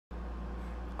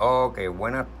Ok,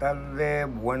 buenas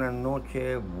tardes, buenas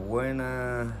noches,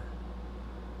 buenos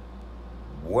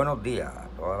días a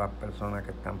todas las personas que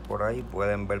están por ahí.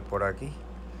 Pueden ver por aquí.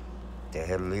 Este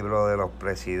es el libro de los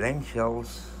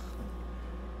presidentials.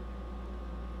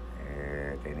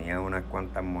 Tenía unas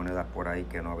cuantas monedas por ahí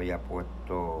que no había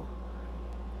puesto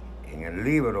en el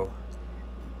libro.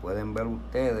 Pueden ver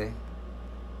ustedes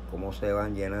cómo se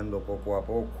van llenando poco a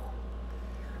poco.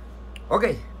 Ok,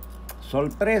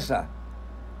 sorpresa.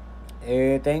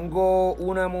 Tengo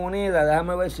una moneda,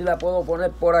 déjame ver si la puedo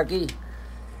poner por aquí.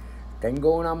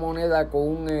 Tengo una moneda con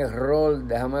un error,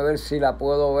 déjame ver si la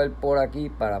puedo ver por aquí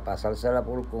para pasársela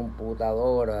por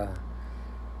computadora.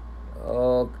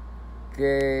 Ok,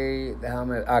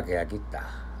 déjame, que aquí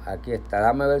está,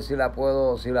 déjame ver si la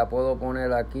puedo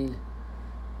poner aquí.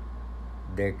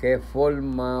 De qué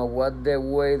forma, what the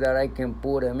way that I can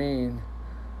put them in,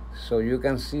 so you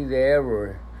can see the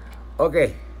error.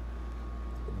 Okay,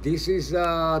 this is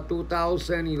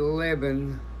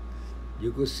 2011.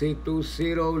 You could see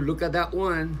 20. Look at that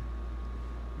one.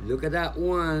 Look at that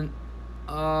one.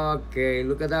 Okay,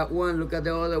 look at that one. Look at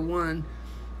the other one.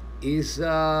 Is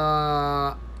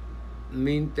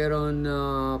minted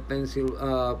on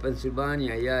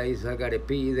Pennsylvania. Yeah, I got a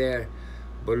P there.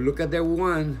 But look at the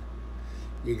one.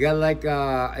 You got like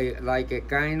a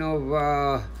kind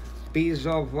of piece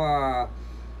of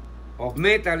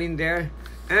metal in there,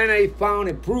 and I found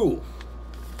a proof.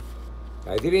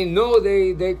 I didn't know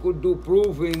they could do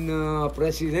proof in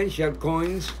presidential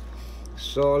coins.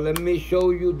 So let me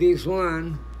show you this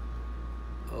one.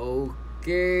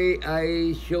 Okay,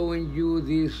 I showing you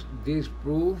this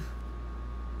proof.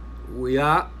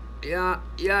 Yeah,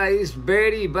 it's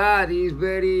very bad. It's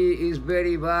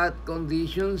very bad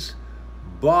conditions,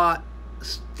 but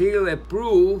still a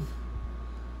proof.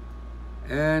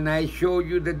 And I show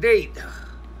you the date.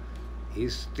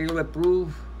 It's still a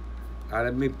proof.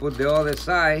 Let me put the other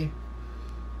side.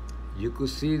 You could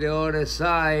see the other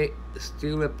side.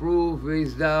 Still a proof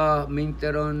is the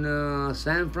minted on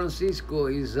San Francisco.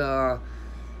 Is I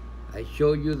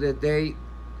show you the date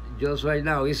just right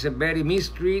now. It's a very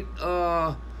mystery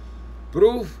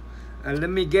proof. And let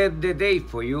me get the date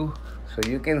for you so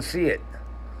you can see it.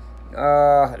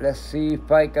 Let's see if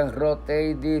I can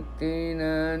rotate this thing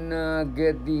and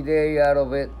get the day out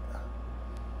of it.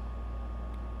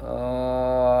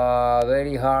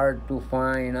 Very hard to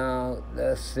find out.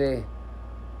 Let's see.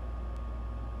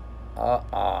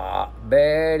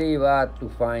 Very bad to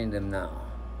find them now.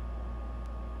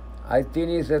 I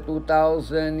think it's a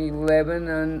 2011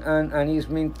 and it's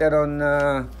minted on.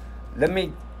 Let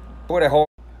me put a hold.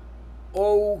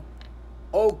 Oh,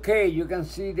 okay. You can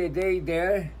see the date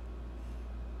there.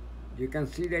 You can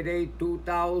see the date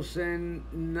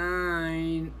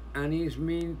 2009 and it's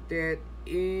minted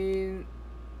in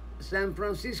San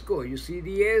Francisco. You see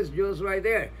the S just right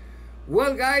there.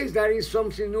 Well, guys, that is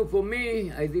something new for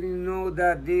me. I didn't know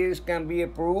that this can be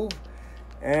approved,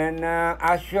 and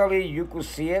actually you could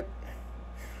see it.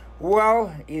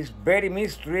 Well, it's very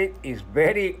mystery. It's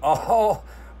very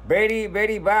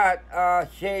very bad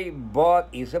shape, but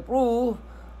it's approved.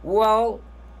 Well,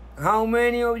 how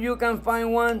many of you can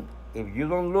find one? If you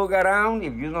don't look around,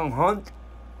 if you don't hunt,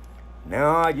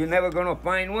 no, you're never gonna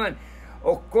find one.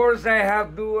 Of course, I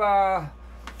have to a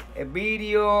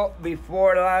video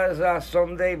before last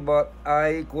Sunday, but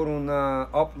I couldn't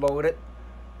upload it.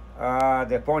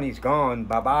 The phone is gone,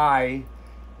 bye-bye,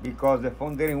 because the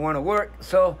phone didn't want to work.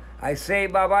 So I say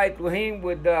bye-bye to him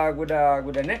with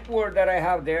the network that I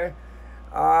have there.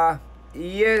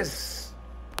 Yes.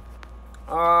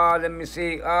 Let me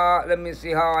see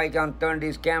how I can turn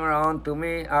this camera on to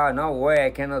me. No way, I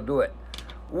cannot do it.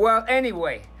 Well,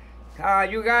 anyway,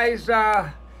 you guys,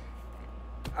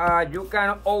 you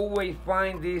can always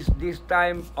find this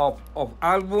time of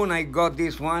album. I got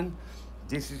this one.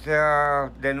 This is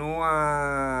the new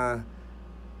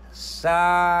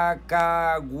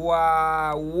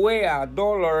Sacagawea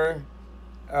dollar.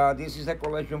 This is a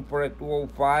collection for a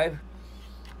 205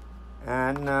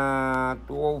 and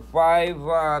 205,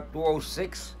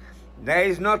 206. There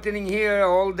is nothing in here.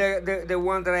 All the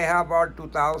ones that I have are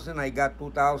 2000. I got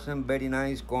 2000 very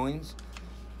nice coins.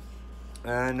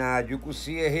 And you could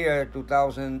see it here,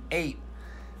 2008.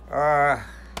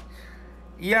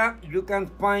 Yeah, you can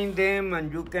find them,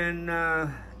 and you can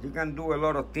do a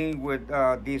lot of things with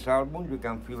this album. You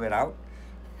can fill it out,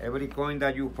 every coin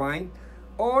that you find,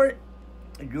 or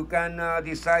you can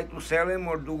decide to sell them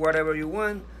or do whatever you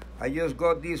want. I just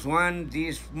got this one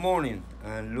this morning,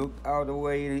 and look how the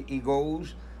way it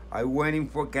goes. I went in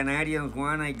for Canadians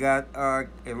one. I got a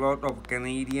lot of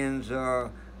Canadians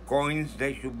coins.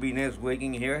 They should be next week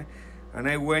in here. and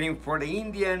I'm waiting for the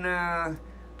Indian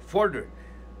folder.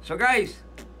 So guys,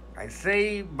 I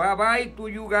say bye-bye to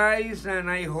you guys, and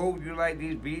I hope you like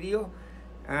this video.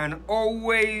 And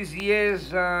always,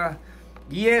 yes,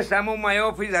 yes, I'm on my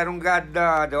office. I don't got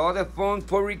the other phone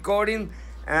for recording.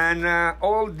 And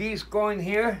all these coins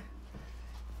here,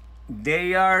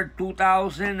 they are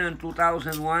 2000 and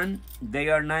 2001. They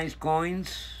are nice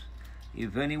coins.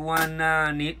 If anyone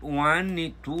need one,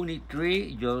 need two, need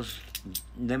three, just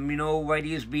let me know by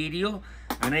this video.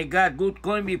 And I got good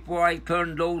coin before I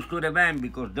turn those to the bank,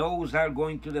 because those are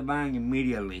going to the bank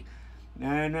immediately.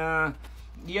 And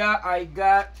yeah, I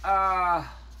got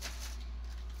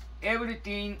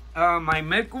everything. My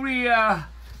Mercury,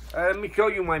 let me show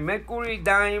you my Mercury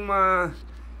dime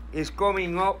is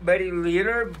coming up very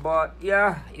little, but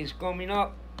yeah, it's coming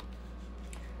up.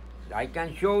 I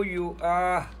can show you.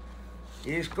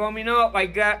 It's coming up. I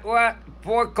got what?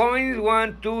 4 coins.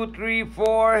 1, 2, 3,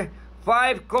 4,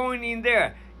 5 coins in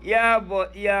there. Yeah,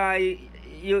 but yeah,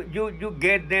 you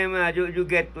get them. You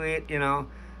get to it, you know.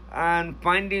 And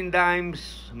finding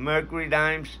dimes, Mercury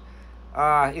dimes,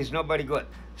 is not very good.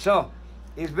 So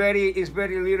it's very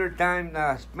little time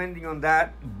spending on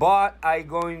that. But I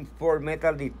going for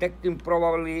metal detecting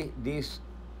probably this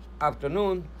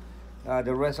afternoon,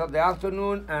 the rest of the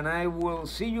afternoon, and I will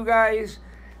see you guys.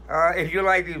 If you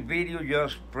like this video,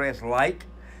 just press like,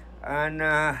 and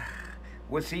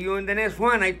we'll see you in the next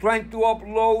one. I tried to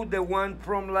upload the one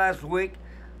from last week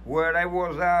where I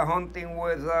was hunting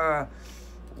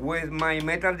with my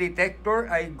metal detector.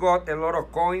 I got a lot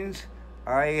of coins.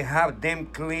 I have them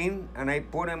clean, and I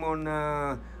put them on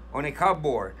a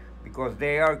cardboard, because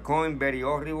they are coin very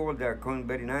horrible. They are coin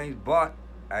very nice, but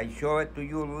I show it to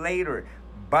you later.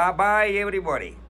 Bye bye everybody.